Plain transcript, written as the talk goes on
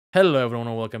Hello everyone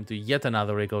and welcome to yet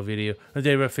another recall video.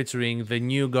 Today we're featuring the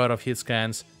new god of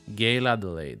HITSCANs, Gale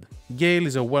Adelade. Gale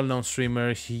is a well-known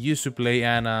streamer. He used to play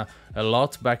Ana a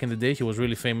lot back in the day. He was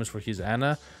really famous for his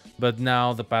Ana, but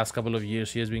now the past couple of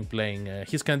years he has been playing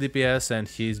HITSCAN DPS and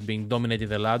he's been dominating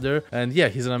the ladder. And yeah,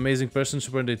 he's an amazing person,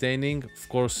 super entertaining, of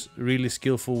course really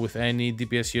skillful with any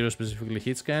DPS hero, specifically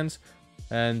HITSCANs.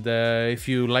 And if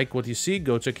you like what you see,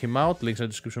 go check him out, links in the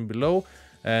description below.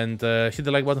 And hit the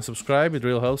like button, subscribe, it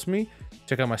really helps me.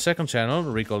 Check out my second channel,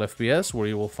 Recall FPS, where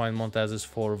you will find montages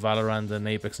for Valorant and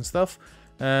Apex and stuff.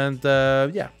 And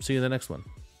yeah, see you in the next one.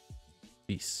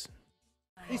 Peace.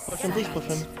 Please push him, please push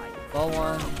him. Low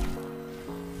one.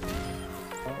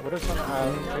 What is on the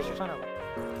island?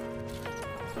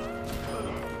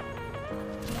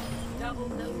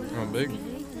 Oh, big.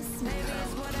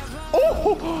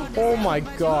 Oh my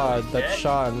god, that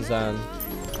shot in Zen.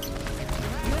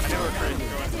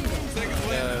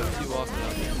 Yeah, he walked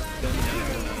down here.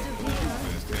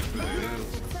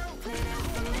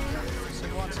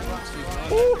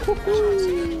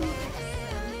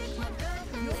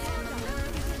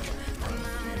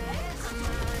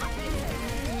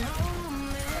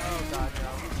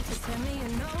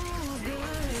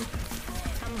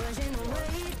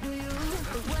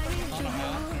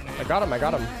 I got him, I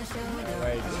got him.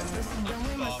 Wait.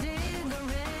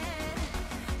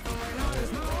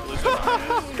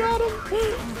 Got him!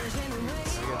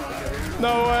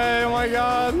 No way, oh my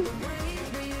god!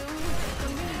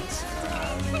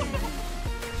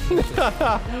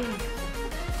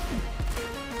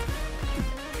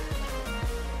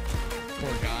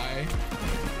 Poor guy.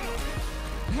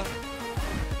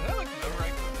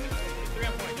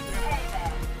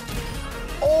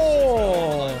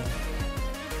 Oh!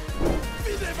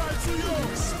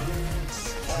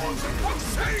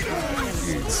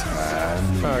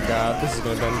 Oh god, this is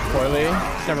gonna end poorly.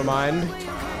 Never mind.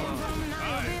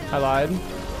 I lied.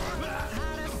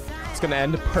 It's gonna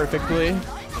end perfectly.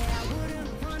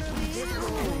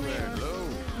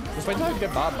 Just wait till I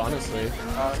get Bob, honestly.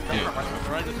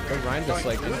 The Ryan just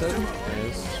like ended.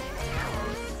 Nice.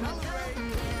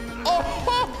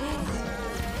 Oh!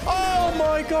 Oh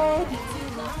my god!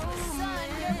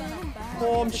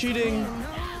 Oh, I'm cheating.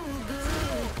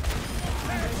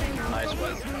 Nice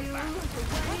one.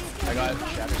 I got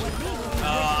shatters.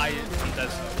 I'm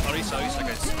dead. Sorry,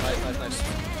 guys. Nice.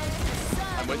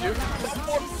 I'm with you.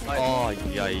 Oh,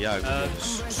 yeah.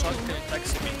 Shot, can you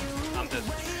text me? I'm dead.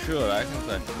 Sure, I can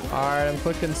say. Alright, I'm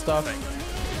clicking stuff.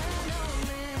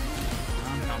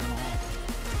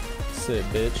 Sit,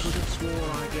 bitch. Could have swore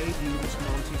I gave you this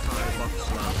Monty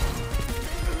 $5 last.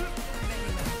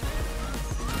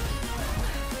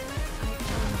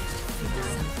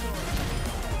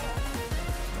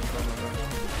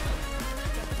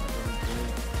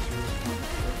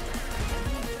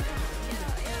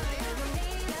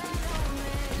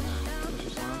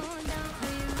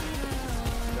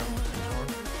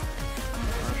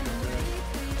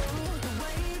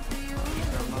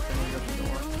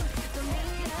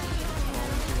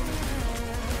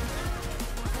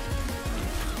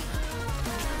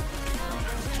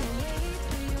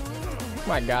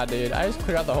 Oh my god, dude. I just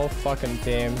cleared out the whole fucking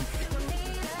team.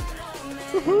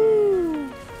 Woohoo!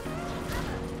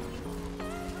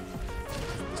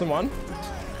 Someone?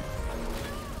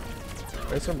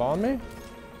 Is there ball on me?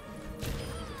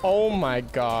 Oh my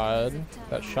god.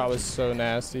 That shot was so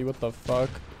nasty. What the fuck?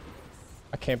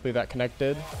 I can't believe that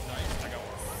connected.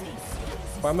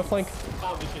 Why am I flank?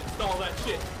 Stall this shit. Stall that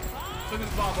shit. Send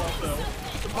this Bob also.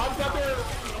 The Bob's out there.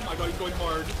 Oh my god, he's going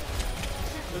hard.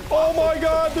 Oh my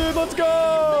god, dude, let's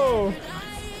go!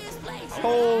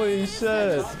 Holy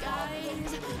shit.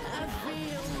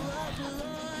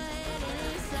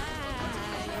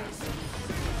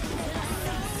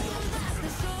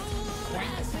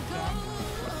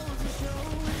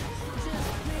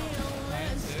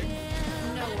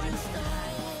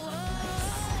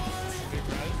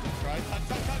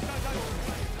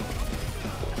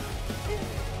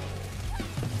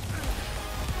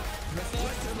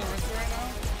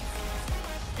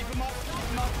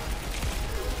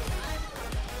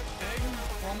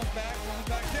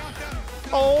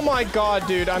 Oh my god,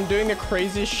 dude, I'm doing the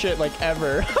craziest shit like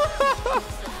ever.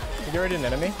 You already an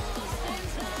enemy?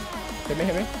 Hit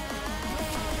me.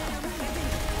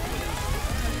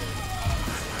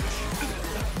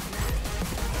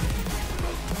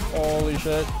 Holy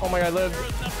shit. Oh my god, I live.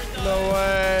 No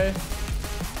way.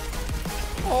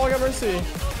 Oh, I got mercy.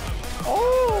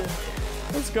 Oh,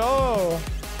 let's go.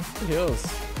 Good heals.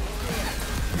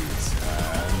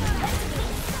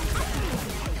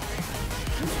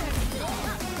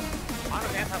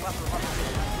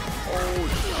 Oh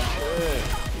shit.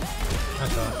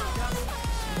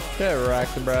 Get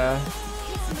wrecked, bruh.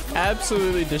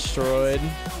 Absolutely destroyed.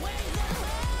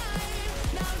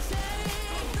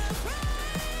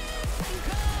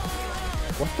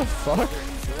 What the fuck?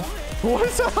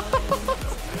 What's up?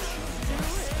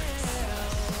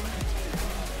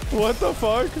 What the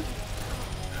fuck?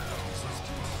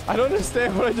 I don't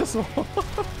understand what I just watched.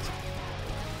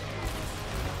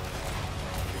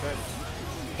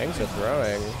 Things are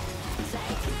throwing.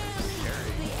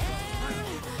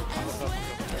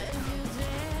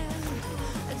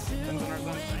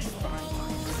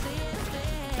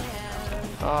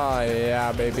 Oh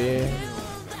yeah, baby.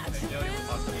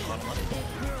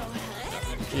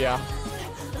 Yeah.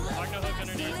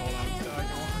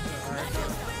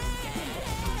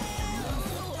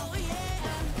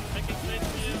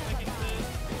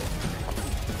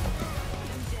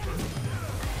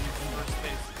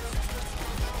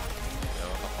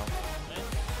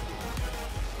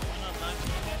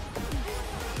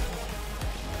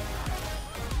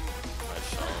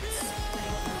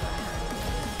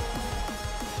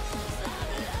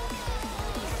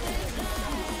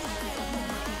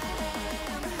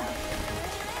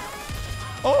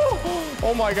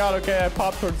 Oh my god, okay, I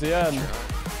popped towards the end.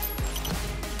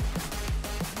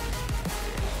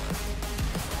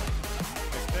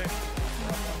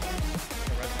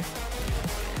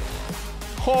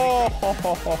 Oh, ho,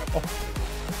 ho, ho, ho.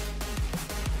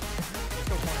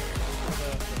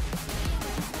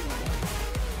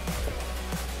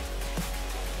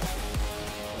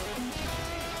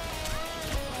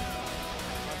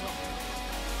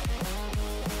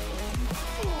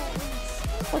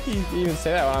 Fuck you even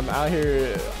say that when I'm out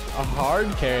here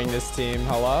hard carrying this team?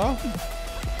 Hello?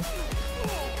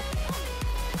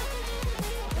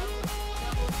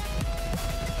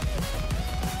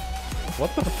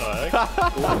 What the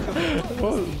fuck?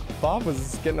 Well, Bob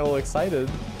was getting a little excited.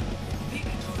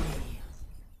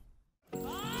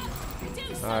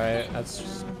 Alright,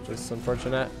 that's just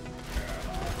unfortunate.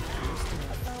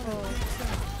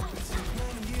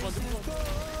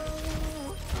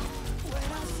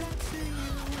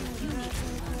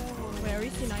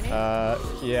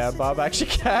 Yeah, Bob actually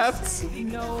capped.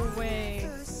 No way.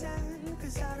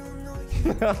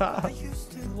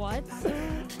 What?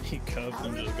 He cuffed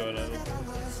and just going out.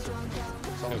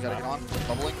 Someone's gotta get on.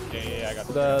 Bubbling. Yeah, I got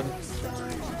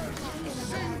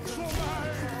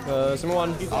The number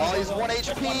one. Oh, he's 1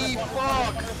 HP.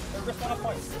 Fuck.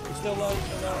 He's still low.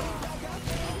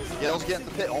 Gale's getting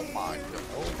the pit. Oh my god.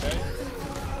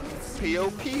 Okay.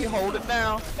 POP, hold it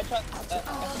down.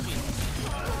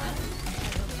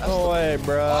 No way,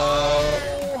 bro.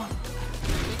 Oh,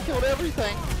 he killed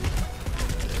everything.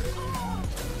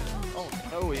 Oh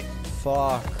no, he.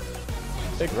 Fuck.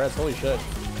 Big reds, holy shit.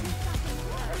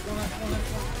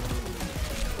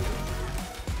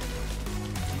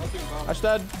 Ash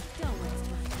dead.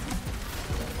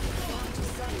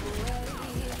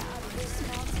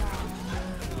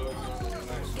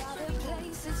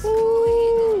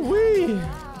 Ooh wee.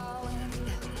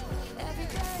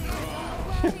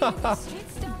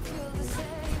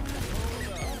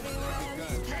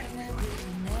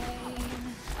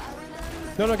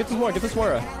 No, get this more, get this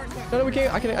more. No, we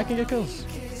can't. I can get kills.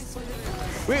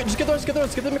 Wait, just get those, get them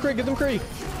McCree, get them McCree.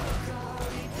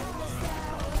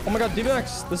 Oh my god,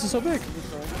 DBX, this is so big.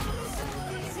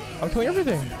 I'm killing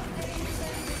everything.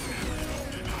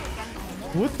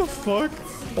 What the fuck?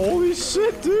 Holy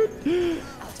shit, dude.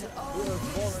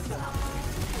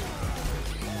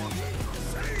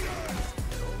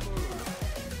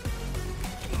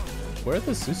 Where's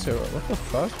the Suso? What the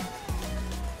fuck?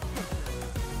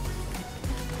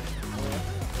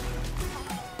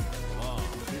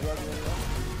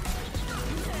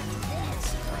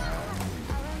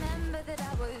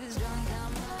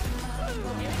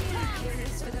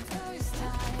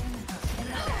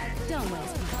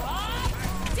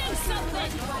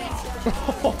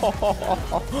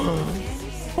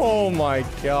 Oh my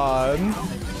god.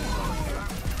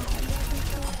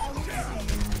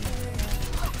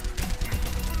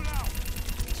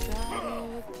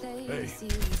 Hey.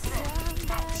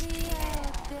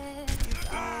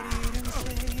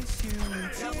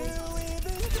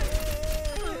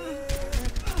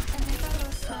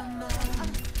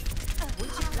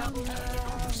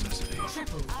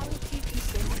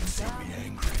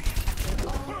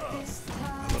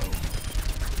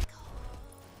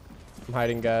 I'm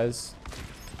hiding, guys.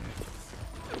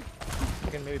 I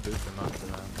can maybe boost him after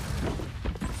that.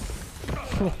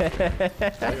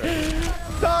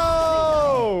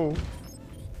 No!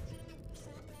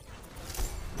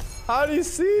 How do you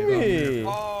see me?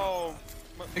 Oh,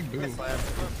 Big boo.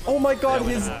 Oh my god,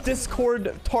 his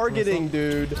Discord targeting,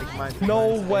 dude.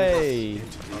 No way.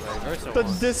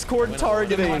 The Discord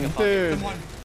targeting, dude.